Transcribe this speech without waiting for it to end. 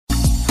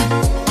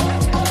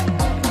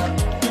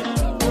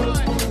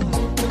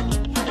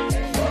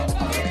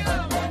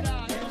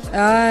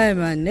Ay,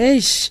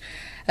 manish.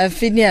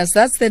 Phineas,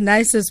 that's the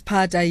nicest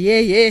part.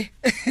 Yeah.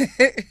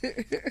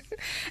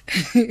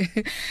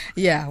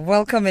 Yeah,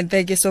 welcome and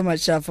thank you so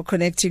much for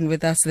connecting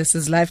with us. This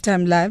is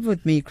Lifetime Live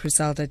with me,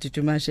 Crisalda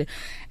Tutumashe,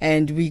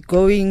 and we're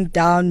going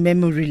down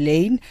memory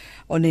lane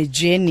on a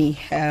journey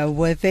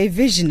with a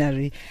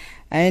visionary.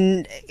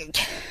 And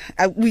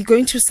we're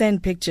going to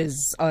send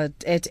pictures at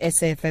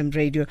SAFM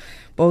Radio,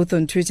 both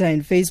on Twitter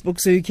and Facebook,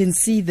 so you can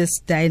see this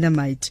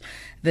dynamite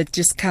that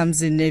just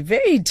comes in a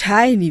very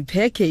tiny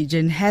package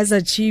and has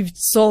achieved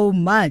so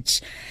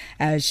much.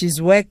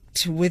 She's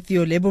worked with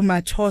your Lebo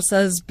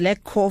Matosas,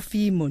 Black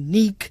Coffee,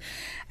 Monique,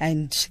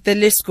 and the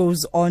list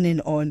goes on.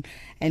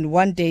 And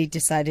one day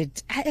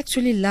decided, I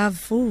actually love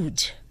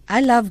food.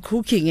 I love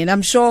cooking. And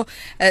I'm sure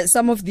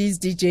some of these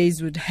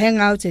DJs would hang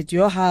out at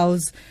your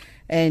house,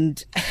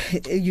 and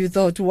you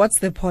thought, what's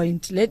the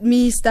point? Let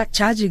me start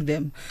charging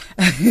them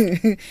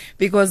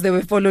because they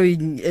were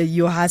following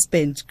your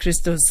husband,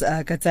 Christos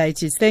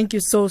Katsaitis. Thank you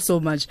so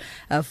much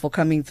for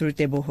coming through,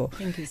 Tebogo.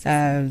 Thank you,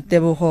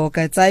 Tebogo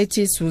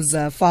Katsaitis, who's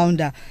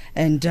founder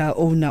and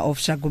owner of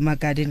Shaguma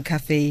Garden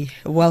Cafe.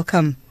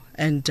 Welcome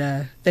and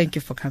thank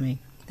you for coming.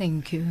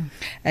 Thank you.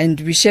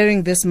 And we're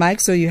sharing this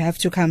mic, so you have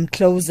to come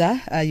closer.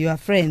 You are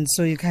friends,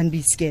 so you can't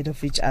be scared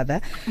of each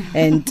other.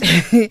 And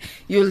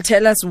you'll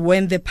tell us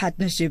when the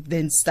partnership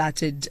then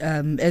started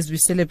as we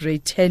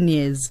celebrate 10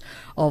 years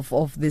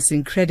of this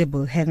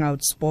incredible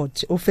hangout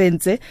spot.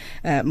 Ofense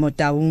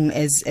Motaung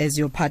as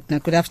your partner.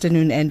 Good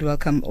afternoon and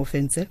welcome,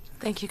 Ofense.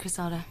 Thank you,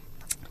 Crisalda.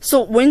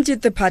 So when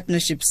did the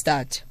partnership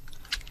start?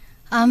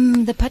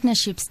 The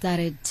partnership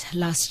started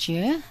last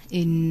year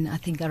in, I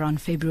think,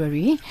 around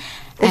February.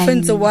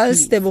 Often, so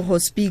whilst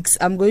Tebogo speaks,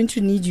 I'm going to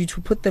need you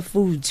to put the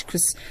food,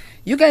 because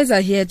you guys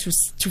are here to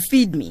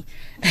feed me.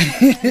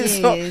 Yes.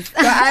 so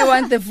I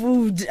want the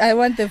food. I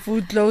want the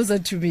food closer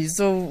to me,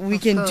 so we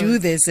can do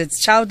this. It's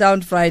Chow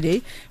Down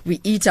Friday. We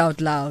eat out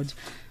loud.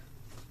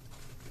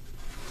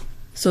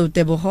 So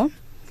Tebogo?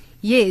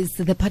 Yes,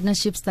 the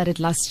partnership started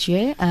last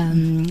year.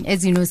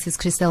 As you know, Sis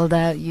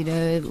Criselda,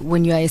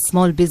 when you are a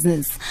small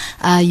business,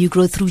 you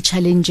grow through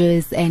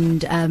challenges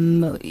and,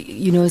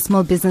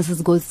 small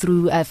businesses go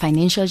through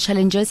financial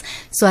challenges.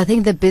 So I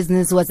think the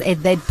business was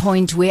at that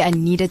point where I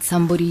needed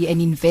somebody,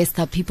 an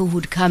investor, people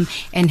who'd come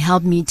and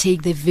help me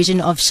take the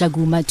vision of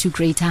Shaguma to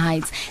greater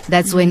heights.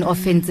 That's when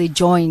Offense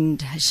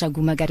joined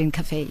Shaguma Garden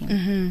Cafe.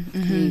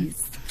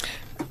 Yes.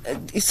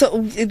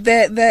 So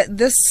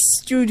this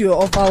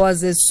studio of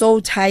ours is so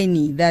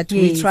tiny that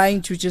we're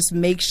trying to just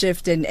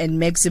makeshift and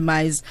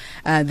maximize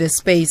the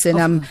space.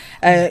 And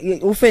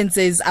Offense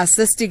is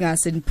assisting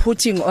us in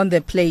putting on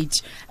the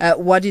plate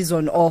what is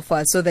on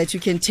offer, so that you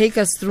can take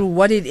us through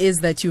what it is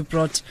that you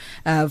brought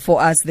for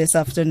us this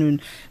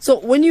afternoon. So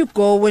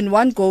when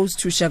one goes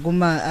to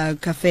Shaguma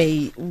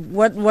Cafe,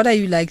 what are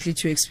you likely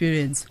to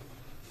experience?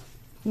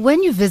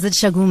 When you visit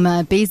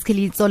Shaguma,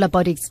 basically it's all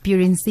about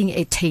experiencing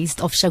a taste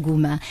of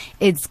Shaguma.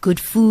 It's good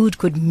food,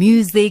 good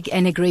music,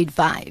 and a great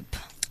vibe.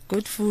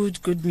 Good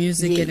food, good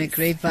music, and a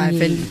great vibe.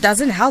 Yes. And it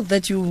doesn't help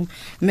that you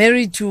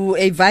married to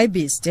a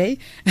vibist, eh?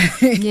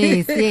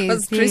 Yes,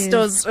 because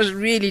Christos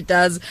really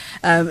does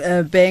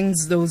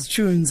bangs those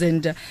tunes.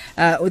 And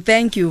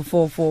thank you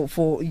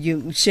for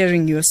you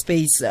sharing your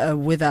space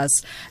with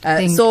us.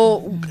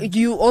 So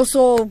you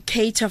also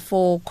cater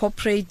for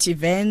corporate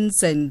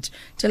events, and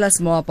tell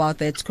us more about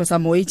that, because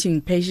I'm waiting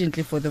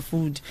patiently for the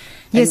food.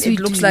 Yes, and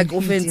it looks like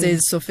Offense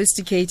is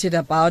sophisticated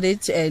about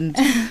it, and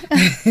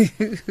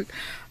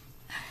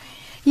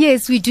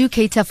yes, we do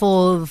cater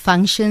for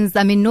functions.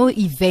 I mean, no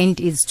event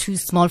is too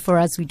small for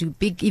us. We do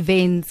big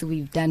events.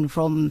 We've done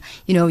from,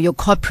 your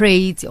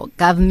corporate, your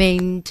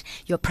government,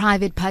 your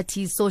private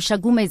parties. So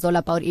Shaguma is all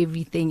about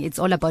everything. It's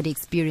all about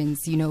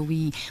experience.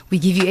 We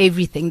give you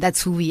everything.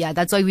 That's who we are.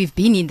 That's why we've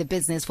been in the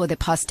business for the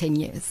past 10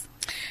 years.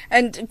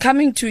 And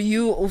coming to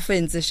you,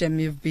 Offense,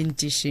 you've been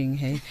dishing,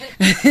 hey?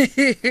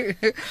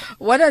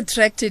 What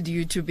attracted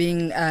you to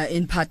being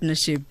in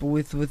partnership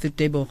with the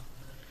Tebogo?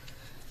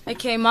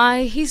 Okay,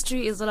 my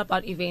history is all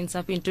about events.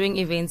 I've been doing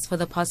events for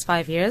the past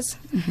 5 years.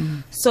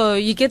 So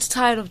you get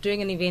tired of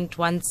doing an event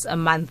once a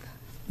month.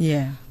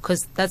 Yeah.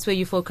 Because that's where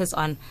you focus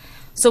on.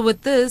 So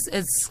with this,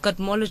 it's got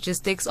more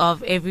logistics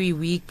of every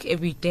week,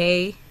 every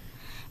day.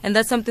 And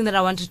that's something that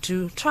I wanted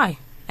to try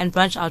and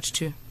branch out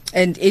to.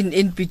 And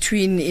in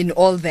between, in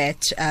all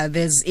that,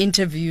 there's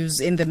interviews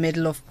in the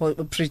middle of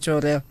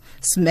Pretoria,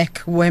 smack,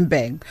 wham,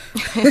 bang.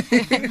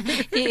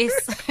 Yes.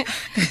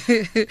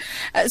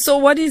 So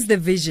what is the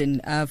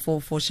vision for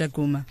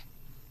Shaguma?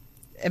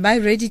 Am I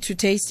ready to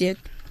taste yet?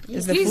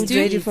 Is the food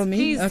ready for me?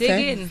 Please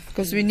dig in.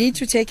 Because we need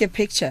to take a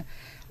picture.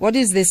 What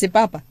is this,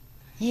 ipapa?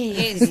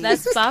 Yes,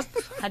 that's pap,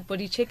 hot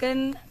body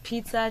chicken,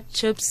 pizza,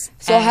 chips.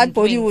 So hot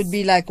body would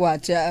be like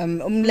what?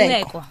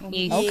 Umleko.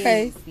 Yes.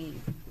 Okay. Yes.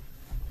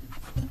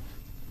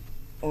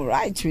 All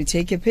right, we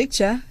take a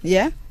picture.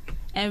 Yeah.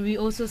 And we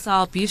also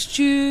sell beef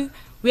stew.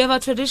 We have our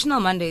traditional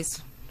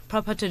Mondays,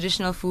 proper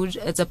traditional food.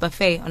 It's a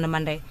buffet on a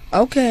Monday.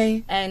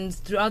 Okay. And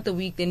throughout the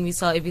week, then we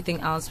sell everything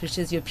else, which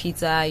is your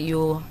pizza,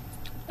 your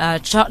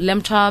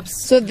lamb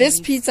chops. So this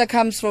pizza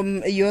comes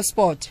from your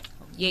spot.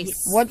 Yes.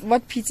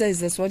 What pizza is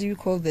this? What do you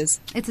call this?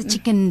 It's a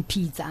chicken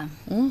pizza.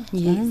 Mm.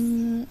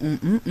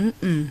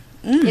 Yes.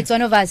 It's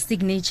one of our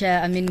signature.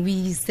 I mean,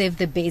 we serve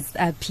the best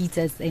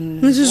pizzas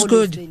in. This is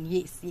good.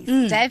 Yes,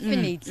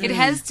 definitely. It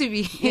has to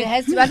be. It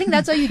has to. I think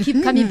that's why you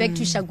keep coming back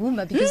to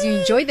Shaguma, because you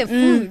enjoy the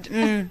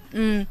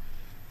food.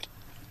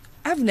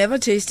 I've never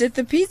tasted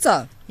the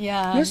pizza.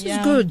 Yeah, This is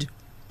good.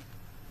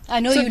 I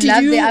know So you did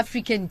love you- the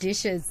African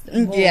dishes.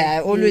 more.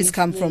 Yeah, always Yes,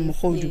 come from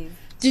yes, Hodu. yes.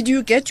 Did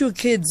you get your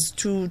kids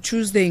to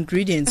choose the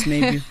ingredients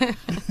maybe?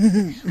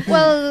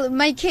 Well,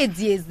 my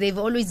kids, yes, they've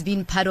always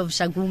been part of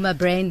Shaguma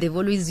brand. They've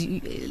always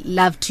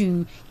loved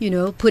to,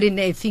 put in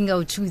a finger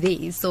or two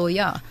there. So,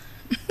 yeah,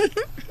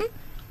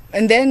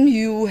 And then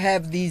you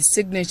have these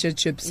signature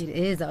chips. it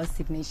is our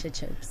signature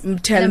chips.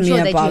 Tell And I'm me sure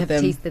that you about have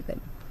them. tasted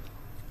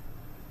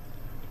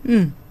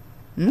them.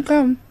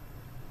 Okay.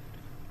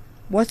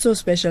 What's so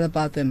special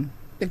about them?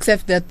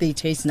 Except that they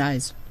taste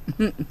nice.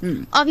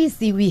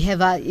 Obviously, we have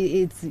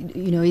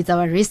it's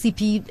our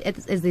recipe.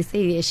 As they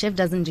say, a chef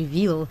doesn't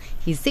reveal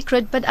his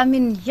secret. But I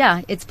mean,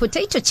 yeah, it's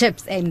potato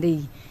chips and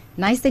they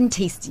nice and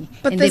tasty.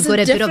 But and there's they've got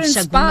a a bit of different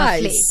Shaguma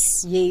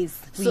spice. flavor.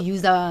 Yes, we So-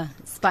 use our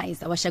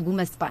spice, our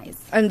Shaguma spice.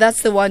 And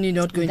that's the one you're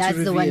not going That's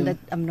to the reveal. one that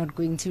I'm not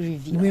going to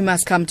reveal. We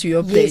must come to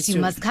your place. Yes, you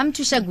to- must come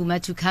to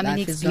Shaguma to come and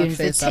Life is not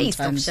experience the fair taste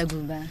sometimes. of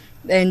Shaguma.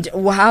 And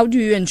how do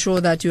you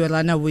ensure that your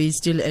runaway is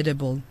still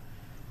edible?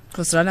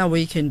 Because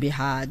runaway can be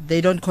hard.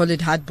 They don't call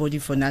it hard body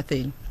for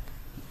nothing.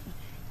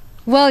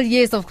 Well,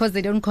 yes, of course,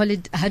 they don't call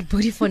it hard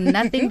body for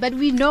nothing, but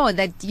we know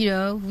that,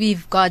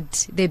 we've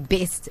got the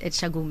best at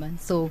Shaguma.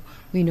 So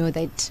we know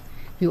that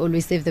we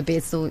always save the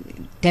best. So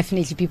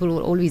definitely people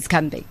will always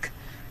come back.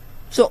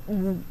 So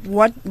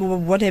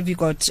what have you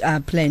got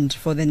planned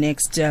for the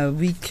next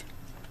week?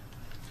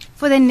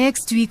 For the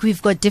next week,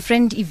 we've got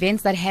different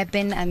events that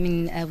happen. I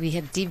mean, we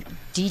have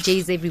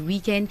DJs every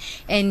weekend,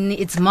 and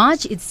it's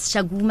March. It's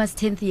Shaguma's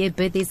 10th year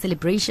birthday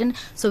celebration.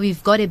 So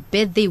we've got a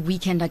birthday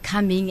weekend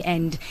coming,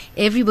 and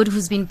everybody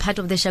who's been part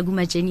of the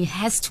Shaguma journey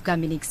has to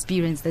come and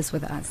experience this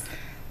with us.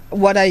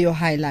 What are your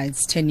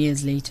highlights 10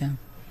 years later?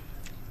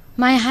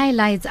 My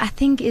highlights, I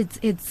think it's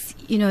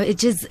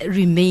just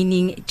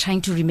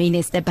trying to remain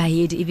a step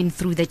ahead even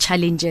through the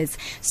challenges.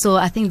 So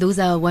I think those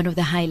are one of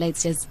the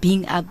highlights, just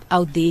being out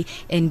there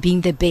and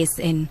being the best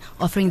and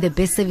offering the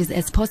best service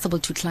as possible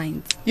to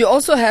clients. You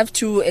also have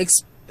to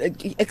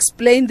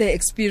explain the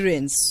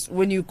experience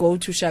when you go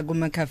to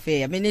Shaguma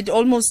Cafe. I mean, it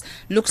almost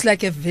looks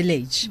like a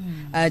village.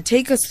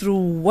 Take us through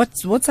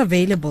what's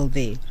available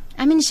there.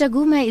 I mean,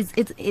 Shaguma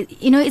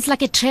it's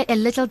like a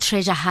little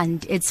treasure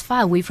hunt. It's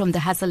far away from the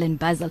hustle and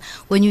bustle.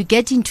 When you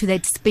get into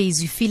that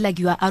space, you feel like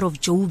you are out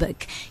of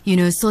Joburg,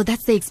 so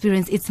that's the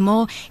experience.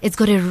 It's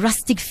got a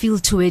rustic feel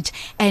to it.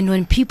 And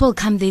when people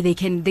come there,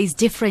 there's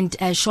different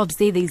shops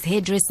there. There's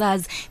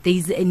hairdressers,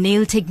 there's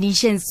nail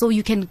technicians. So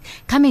you can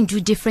come and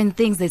do different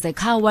things. There's a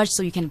car wash,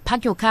 so you can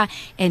park your car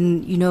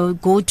and,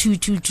 go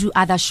to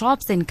other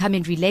shops and come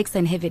and relax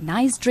and have a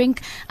nice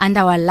drink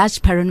under our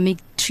large panoramic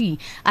tree.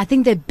 I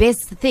think the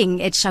best thing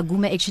at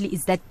Shaguma actually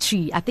is that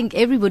tree. I think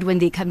everybody, when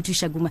they come to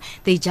Shaguma,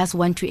 they just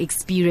want to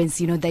experience,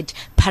 that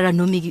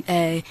panoramic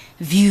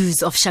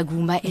views of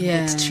Shaguma and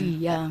that tree.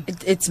 Yeah,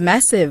 It's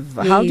massive.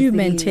 How do you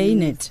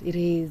maintain it? It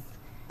is.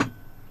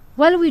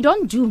 Well, we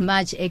don't do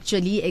much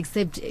actually,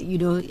 except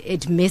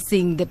it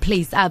messing the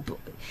place up,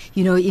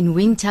 in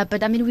winter.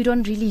 But I mean, we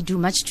don't really do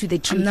much to the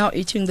tree. I'm now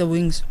eating the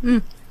wings.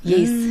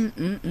 Yes,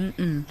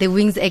 the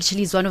wings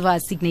actually is one of our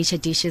signature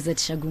dishes at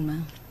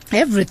Shaguma.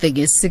 Everything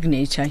is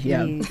signature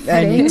here, Yes. and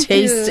Thank it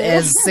tastes you.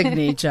 as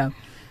signature.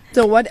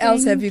 So what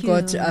else have you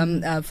Thank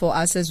got for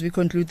us as we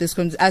conclude this?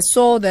 I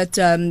saw that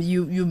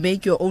you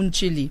make your own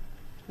chili.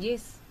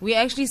 Yes, we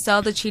actually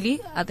sell the chili.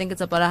 I think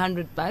it's about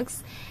 $100.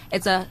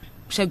 It's a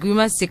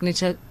Shaguma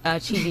signature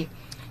chili.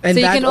 And so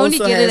you that can only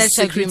also get it has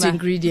at secret Shaguma.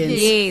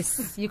 ingredients.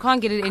 Yes, you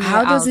can't get it anywhere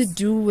How does else. it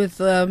do with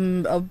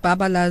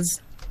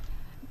babalas?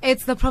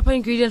 It's the proper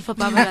ingredient for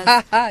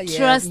babalas. Yeah,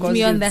 Trust of course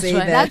me on you'd that say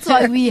one. that. That's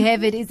why we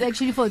have it. It's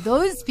actually for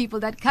those people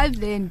that come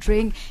there and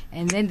drink,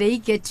 and then they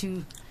get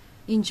to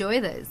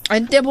enjoy this.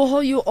 And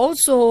Tebogo, you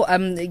also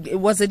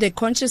was it a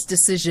conscious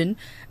decision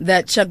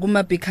that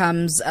Shaguma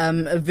becomes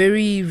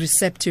very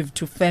receptive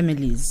to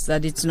families?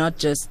 That it's not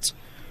just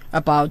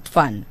about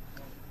fun.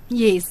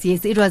 Yes,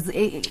 it was.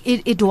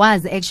 It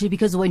was actually,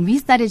 because when we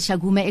started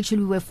Shaguma, actually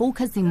we were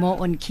focusing more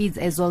on kids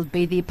as well,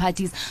 birthday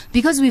parties,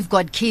 because we've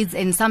got kids,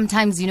 and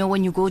sometimes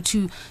when you go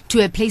to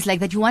a place like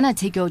that, you want to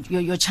take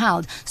your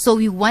child. So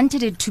we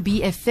wanted it to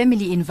be a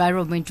family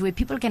environment where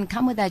people can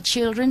come with their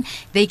children.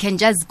 They can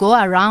just go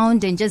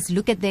around and just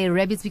look at their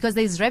rabbits, because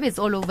there's rabbits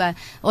all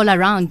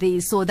around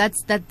there. So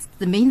that's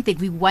the main thing.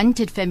 We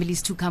wanted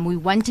families to come. We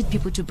wanted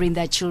people to bring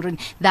their children,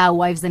 their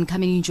wives, and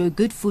come and enjoy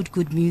good food,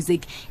 good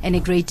music, and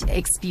a great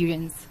experience.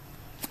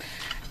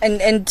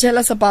 And tell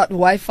us about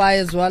Wi-Fi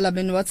as well. I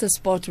mean, what's a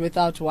spot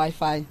without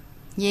Wi-Fi?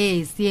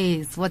 Yes,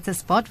 yes. What's a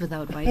spot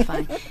without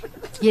Wi-Fi?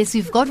 Yes,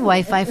 we've got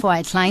Wi-Fi for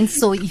our clients.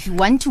 So if you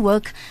want to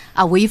work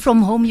away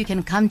from home, you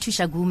can come to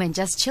Shaguma and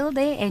just chill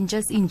there and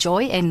just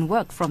enjoy and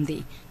work from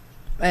there.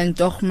 And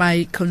doch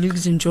my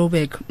colleagues in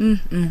Joburg.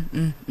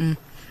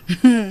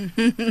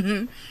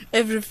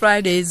 Every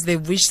Fridays they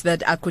wish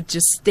that I could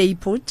just stay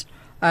put.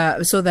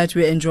 So that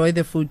we enjoy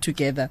the food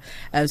together.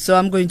 So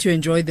I'm going to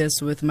enjoy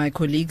this with my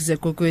colleagues at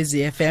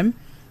Kokwezi FM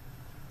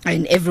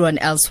and everyone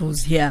else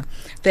who's here.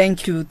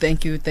 Thank you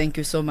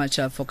so much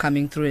for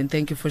coming through, and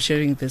thank you for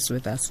sharing this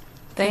with us.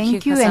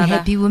 Thank you, and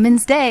happy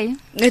Women's Day.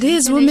 It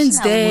is Women's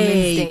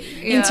Day.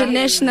 Yeah.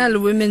 International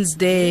Women's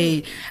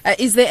Day.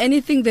 Is there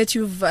anything that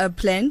you've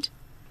planned?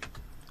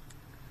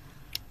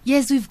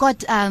 Yes, we've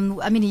got,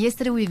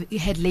 yesterday we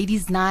had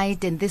ladies'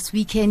 night, and this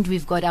weekend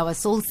we've got our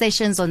soul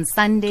sessions on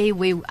Sunday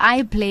where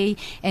I play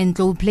and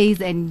Joe plays,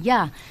 and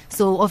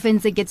so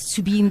Offense gets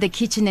to be in the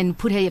kitchen and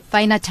put her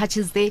finer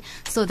touches there.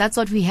 So that's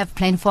what we have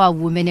planned for our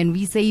women, and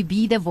we say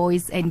be the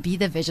voice and be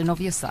the vision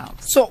of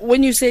yourself. So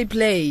when you say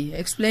play,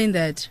 explain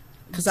that.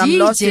 Because I'm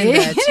lost in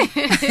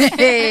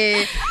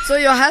that. So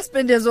your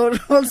husband has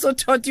also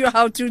taught you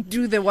how to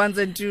do the ones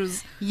and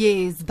twos.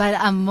 Yes, but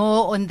I'm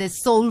more on the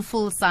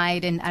soulful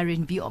side and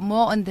R&B,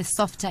 more on the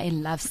softer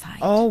and love side.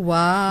 Oh,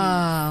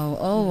 wow.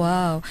 Oh,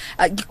 wow.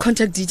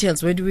 Contact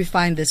details. Where do we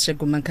find this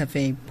Shaguma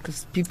Cafe?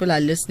 Because people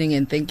are listening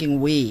and thinking,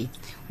 We're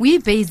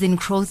based in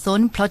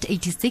Crowthorne, plot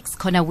 86,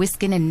 corner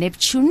Wiskin and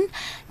Neptune.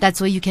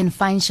 That's where you can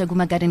find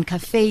Shaguma Garden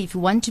Cafe. If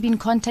you want to be in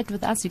contact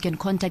with us, you can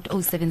contact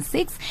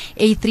 076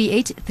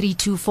 838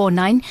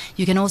 3249.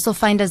 You can also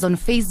find us on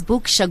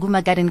Facebook,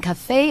 Shaguma Garden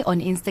Cafe, on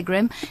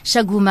Instagram,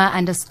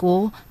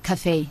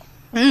 Shaguma_cafe.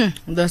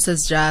 This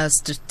is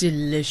just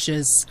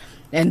delicious.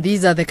 And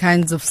these are the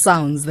kinds of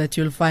sounds that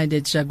you'll find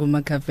at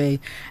Shaguma Cafe.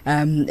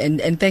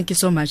 And thank you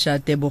so much,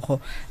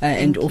 Tebogo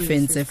and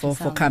Offense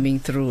for coming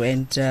through.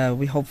 And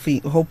we're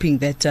hoping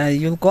that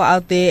you'll go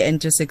out there and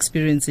just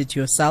experience it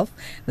yourself.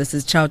 This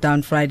is Chow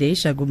Down Friday,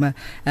 Shaguma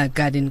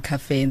Garden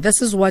Cafe. And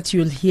this is what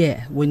you'll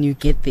hear when you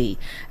get there.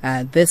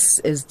 This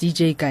is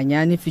DJ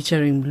Kanyani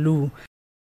featuring Blue.